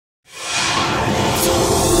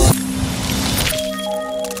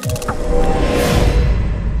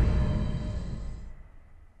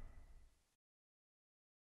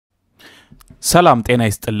ሰላም ጤና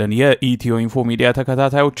ይስጥልን የኢትዮኢንፎ ሚዲያ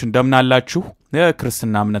ተከታታዮች እንደምናላችሁ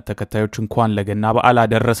የክርስትና እምነት ተከታዮች እንኳን ለገና በዓል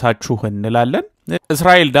አደረሳችሁ እንላለን።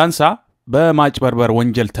 እስራኤል ዳንሳ በማጭበርበር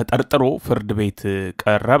ወንጀል ተጠርጥሮ ፍርድ ቤት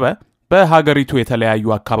ቀረበ። በሀገሪቱ የተለያዩ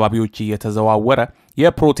አካባቢዎች እየተዘዋወረ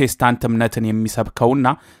የፕሮቴስታንት እምነትን የሚሰብከውና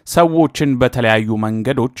ሰዎችን በተለያዩ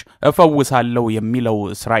መንገዶች እፈውሳለሁ የሚለው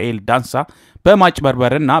እስራኤል ዳንሳ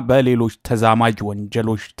በማጭበርበርና በሌሎች ተዛማጅ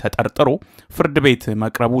ወንጀሎች ተጠርጥሮ ፍርድ ቤት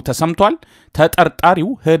መቅረቡ ተሰምቷል። ተጠርጣሪው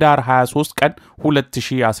ህዳር 23 ቀን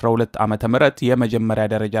 2012 ዓመተ ምህረት የመጀመሪያ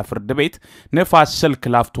ደረጃ ፍርድ ቤት ንፋስ ስልክ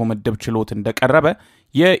ላፍቶ ምድብ ችሎት እንደቀረበ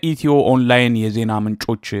የኢትዮ ኦንላይን የዜና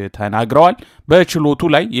ምንጮች ተናግረዋል። በችሎቱ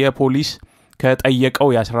ላይ የፖሊስ ከጠየቀው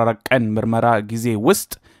የ14 ቀን ምርመራ ጊዜ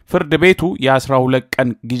ውስጥ ፍርድ ቤቱ የ12 ቀን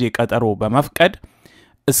ጊዜ ቀጠሮ በመፍቀድ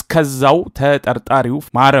እስከዛው ተጠርጣሪው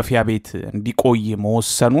ማረፊያ ቤት እንዲቆይ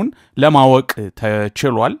መወሰኑን ለማወቅ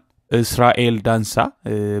ተችሏል። እስራኤል ዳንሳ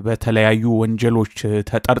በተለያዩ ወንጀሎች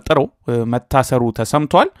ተጠርጥሮ መታሰሩ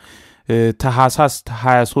ተሰምቷል። ታህሳስ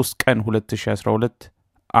 23 ቀን 2012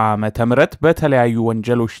 ዓመተ ምህረት በተለያዩ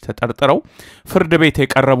ወንጀሎች ተጠርጥረው ፍርድ ቤት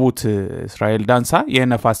የቀረቡት እስራኤል ዳንሳ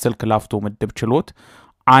የነፋስ ስልክ ላፍቶ ምድብ ችሎት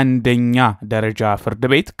አንደኛ ደረጃ ፍርድ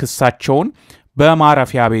ቤት ክሳቸውን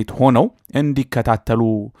በማረፊያ ቤት ሆነው እንዲከታተሉ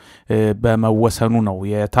በመወሰኑ ነው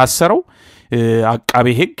የታሰረው። አቃቤ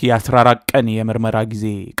ሕግ የ14 ቀን የምርመራ ጊዜ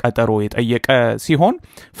ቀጠሮ የጠየቀ ሲሆን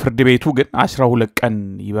ፍርድ ቤቱ ግን 12 ቀን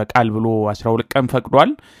ይበቃል ብሎ 12 ቀን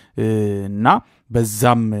ፈቅዷል እና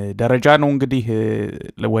በዛም ደረጃ ነው እንግዲህ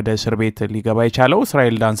ወደ እስር ቤት ሊገባ የቻለው።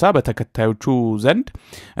 እስራኤል ዳንሳ በተከታዮቹ ዘንድ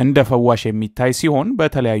እንደ ፈዋሽ የሚታይ ሲሆን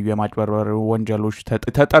በተለያዩ የማጭበርበር ወንጀሎች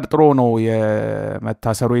ተጠርጥሮ ነው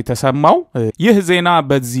የመታሰሩ የተሰማው። ይህ ዜና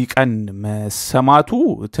በዚህ ቀን መሰማቱ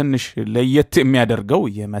ትንሽ ለየት የሚያደርገው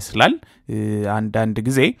ይመስላል። አንዳንድ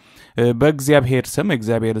ጊዜ በእግዚአብሔር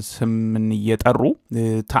ስም እየጠሩ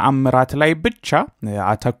ተአምራት ላይ ብቻ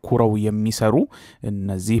አተኩረው የሚሰሩ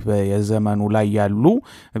እነዚህ በየዘመኑ ላይ ያሉ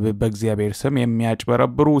በእግዚአብሔር ስም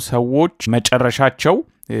የሚያጭበረብሩ ሰዎች መጨረሻቸው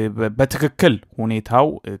በትክክል ሁኔታው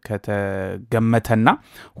ከተገመተና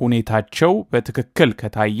ሁኔታቸው በትክክል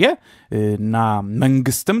ከታየ እና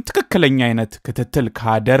መንግስትም ትክክለኛ አይነት ክትትል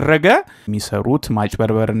ካደረገ የሚሰሩት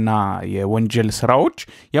ማጭበርበርና የወንጀል ስራዎች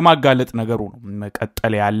የማጋለጥ ነገሩ ነው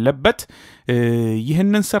መቀጠል ያለበት።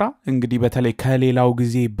 ይህንን ስራ እንግዲህ በተለይ ከሌላው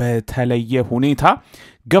ጊዜ በተለየ ሁኔታ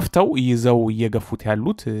ገፍተው ይዘው እየገፉት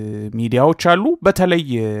ያሉት ሚዲያዎች አሉ። በተለይ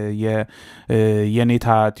የኔታ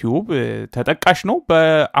ቲዩብ ተጠቃሽ ነው።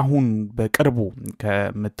 በአሁን በቅርቡ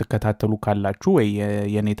ከምትከታተሉ ካላችሁ ወይ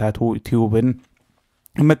የኔታ ቲዩብን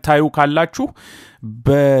መታዩ ካላችሁ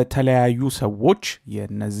በተለያዩ ሰዎች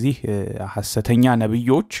የነዚህ ሐሰተኛ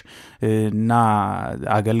ነብዮች እና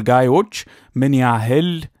አገልጋዮች ምን ያህል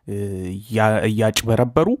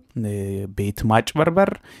ያጭበረበሩ ቤት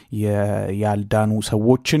ማጭበርበር ያልዳኑ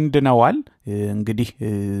ሰዎችን ድነዋል። እንግዲህ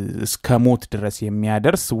እስከ ሞት ድረስ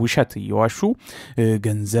የሚያደርስ ውሸት እየዋሹ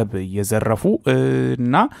ገንዘብ እየዘረፉ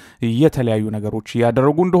እና የተለያዩ ነገሮች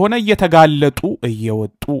ያደረጉ እንደሆነ እየተጋለጡ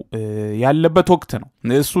እየወጡ ያለበት ወቅት ነው።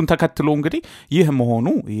 እሱን ተከትሎ እንግዲህ ይህ መሆኑ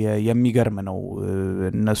የሚገርም ነው።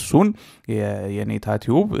 እነሱን የኔታ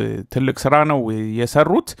ቲዩብ ትልቅ ስራ ነው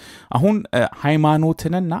የሰሩት። አሁን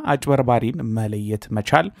ሃይማኖትንና አጭበርባሪን መለየት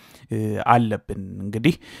መቻል አለብን።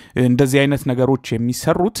 እንግዲህ እንደዚህ አይነት ነገሮች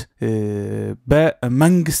የሚሰሩት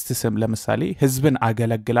በመንግስት ስም ለምሳሌ ህዝብን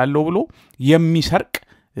አገለግላለሁ ብሎ የሚሰርቅ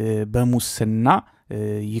በሙስና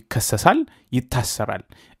ይከሰሳል፣ ይታሰራል።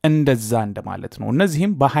 እንደዛ እንደማለት ነው።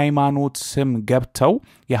 እነዚህም በሃይማኖት ስም ገብተው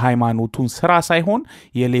የሃይማኖቱን ስራ ሳይሆን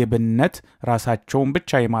የሌብነት ራሳቸውን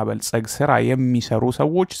ብቻ የማበልጸግ ስራ የሚሰሩ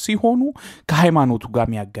ሰዎች ሲሆኑ ከሃይማኖቱ ጋር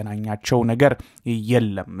የሚያገናኛቸው ነገር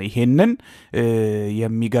የለም። ይሄንን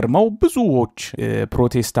የሚገርመው ብዙዎች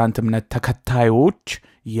ፕሮቴስታንት እምነት ተከታዮች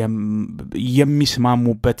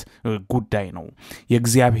የሚስማሙበት ጉዳይ ነው።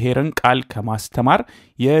 የእግዚአብሔርን ቃል ከማስተማር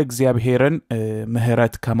የእግዚአብሔርን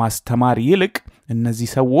ምህረት ከማስተማር ይልቅ እነዚህ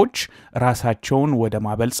ሰዎች ራሳቸውን ወደ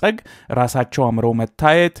ማበልጸግ ራሳቸው አምረው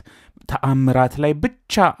መታየት ተአምራት ላይ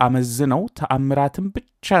ብቻ አመዝነው ተአምራትን ብቻ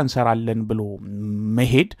እንሰራለን ብሎ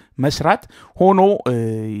መሄድ መስራት ሆኖ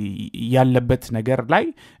ያለበት ነገር ላይ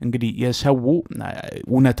እንግዲህ የሰው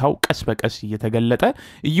እውነታው ቀስ በቀስ እየተገለጠ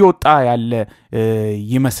እየወጣ ያለ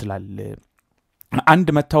ይመስላል። አንድ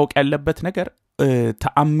መታወቅ ያለበት ነገር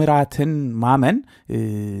ተአምራትን ማመን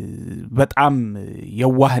በጣም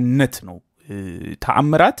የዋህነት ነው።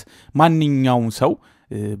 ተአምራት ማንኛውም ሰው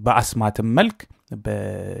በአስማትም መልክ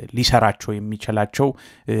ሊሰራቸው የሚችላቸው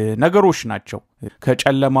ነገሮች ናቸው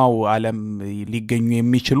ከጨለማው ዓለም ሊገኙ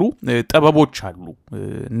የሚችሉ ጥበቦች አሉ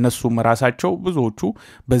እነሱም ራሳቸው ብዙዎቹ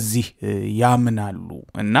በዚህ ያምናሉ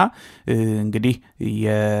እና እንግዲህ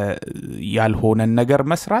ያልሆነ ነገር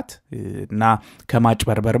መስራት እና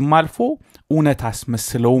ከማጭበርበርም አልፎ እውነት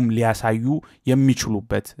አስመስለውም ሊያሳዩ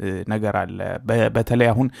የሚችሉበት ነገር አለ በተለይ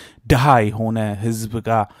አሁን ድሃ የሆነ ህዝብ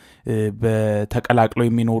ጋር በተቀላቅለው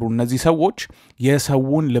የሚኖሩ እነዚህ ሰዎች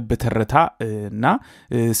የሰውን ልብ ትርታ እና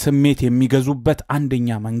ስሜት የሚገዙበት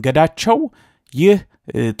አንደኛ መንገዳቸው ይህ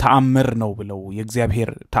ተአምር ነው ብለው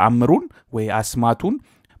የእግዚአብሔር ተአምሩን ወይ አስማቱን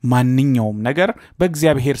ማንኛውም ነገር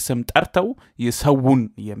በእግዚአብሔር ስም ጠርተው የሰውን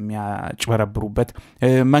የሚያጭበረብሩበት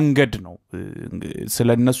መንገድ ነው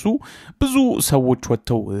ስለነሱ ብዙ ሰዎች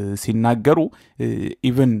ወጥተው ሲናገሩ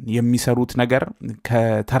ኢቭን የሚሰሩት ነገር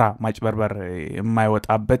ከተራ ማጭበርበር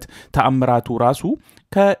የማይወጣበት ተአምራቱ ራሱ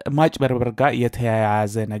ከማጭበርበር ጋር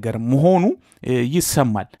የተያያዘ ነገር መሆኑ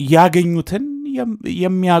ይሰማል ያገኙትን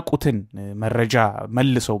የሚያቁትን መረጃ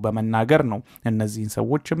መልሰው በመናገር ነው እነዚህን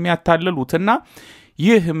ሰዎች የሚያታልሉትና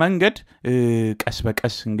ይህ መንገድ ቀስ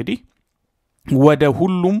በቀስ እንግዲህ ወደ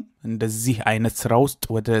ሁሉም እንደዚህ አይነት ስራ ውስጥ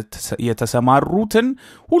ወደ የተሰማሩትን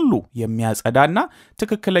ሁሉ የሚያጸዳና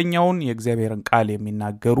ትክክለኛውን የእግዚአብሔርን ቃል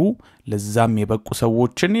የሚናገሩ ለዛም የበቁ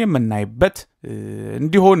ሰዎችን የምናይበት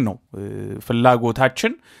እንዲሆን ነው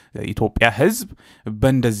ፍላጎታችን ኢትዮጵያ ህዝብ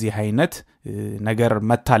በእንደዚህ አይነት ነገር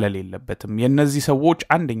መታለል የለበትም የነዚህ ሰዎች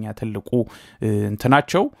አንደኛ ትልቁ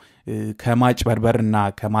እንትናቸው ከማጭበርበርና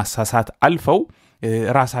ከማሳሳት አልፈው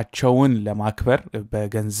ራሳቸውን ለማክበር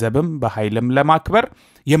በገንዘብም በኃይልም ለማክበር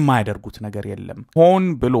የማያደርጉት ነገር የለም ሆን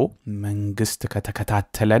ብሎ መንግስት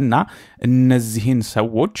ከተከታተለና እነዚህን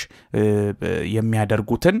ሰዎች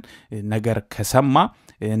የሚያደርጉትን ነገር ከሰማ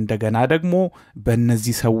እንደገና ደግሞ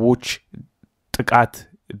በእነዚህ ሰዎች ጥቃት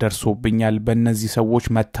ደርሶብኛል በእነዚህ ሰዎች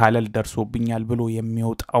መታለል ደርሶብኛል ብሎ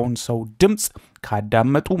የሚወጣውን ሰው ድምጽ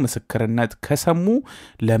ካዳመጡ ምስክርነት ከሰሙ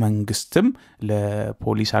ለመንግስትም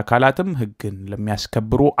ለፖሊስ አካላትም ህግን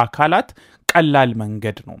ለሚያስከብሩ አካላት ቀላል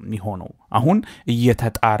መንገድ ነው የሚሆነው አሁን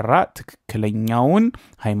እየተጣራ ትክክለኛውን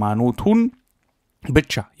ሃይማኖቱን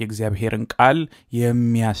ብቻ የእግዚአብሔርን ቃል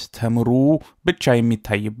የሚያስተምሩ ብቻ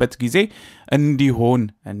የሚታይበት ጊዜ እንዲሆን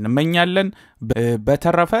እንመኛለን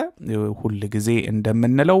በተረፈ ሁሉ ጊዜ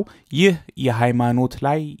እንደምንለው ይህ የሃይማኖት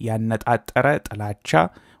ላይ ያነጣጠረ ጥላቻ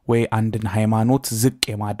ወይ አንድን ሃይማኖት ዝቅ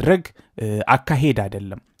የማድረግ አካሄድ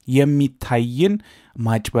አይደለም የሚታይን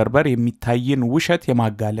ማጭበርበር የሚታይን ውሸት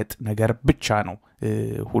የማጋለጥ ነገር ብቻ ነው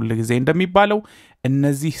ሁሉ ጊዜ እንደሚባለው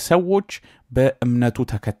እነዚህ ሰዎች በእምነቱ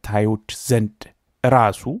ተከታዮች ዘንድ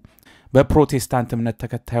ራሱ በፕሮቴስታንት እምነት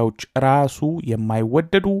ተከታዮች ራሱ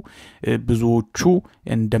የማይወደዱ ብዙዎቹ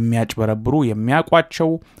እንደሚያጭበረብሩ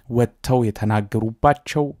የሚያቋቸው ወጥተው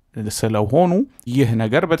የተናገሩባቸው ስለሆኑ ይህ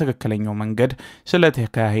ነገር በትክክለኛው መንገድ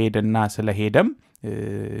ስለተካሄደና ስለሄደም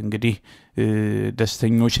እንግዲህ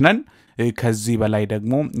ደስተኞች ነን ከዚህ በላይ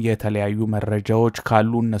ደግሞ የተለያዩ መረጃዎች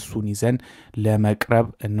ካሉ እነሱን ይዘን ለመቅረብ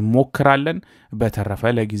እንሞክራለን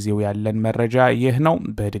በተረፈ ለጊዜው ያለን መረጃ ይህ ነው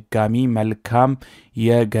በድጋሚ መልካም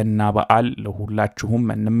የገና በዓል ለሁላችሁም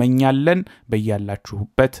እንመኛለን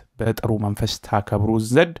በእያላችሁበት በጥሩ መንፈስ ታከብሩ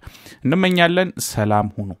ዘንድ እንመኛለን ሰላም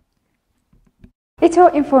ሁኑ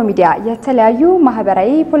EthioInfo Media የተለያዩ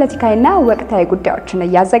ማህበራዊ ፖለቲካዊና ወቅታዊ ጉዳዮችን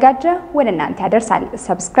ያዘጋጀ ወደ እናንተ ያደርሳል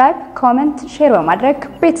ሰብስክራይብ ኮሜንት ሼር በማድረግ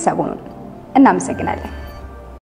ቤተሰቡን እናመሰግናለን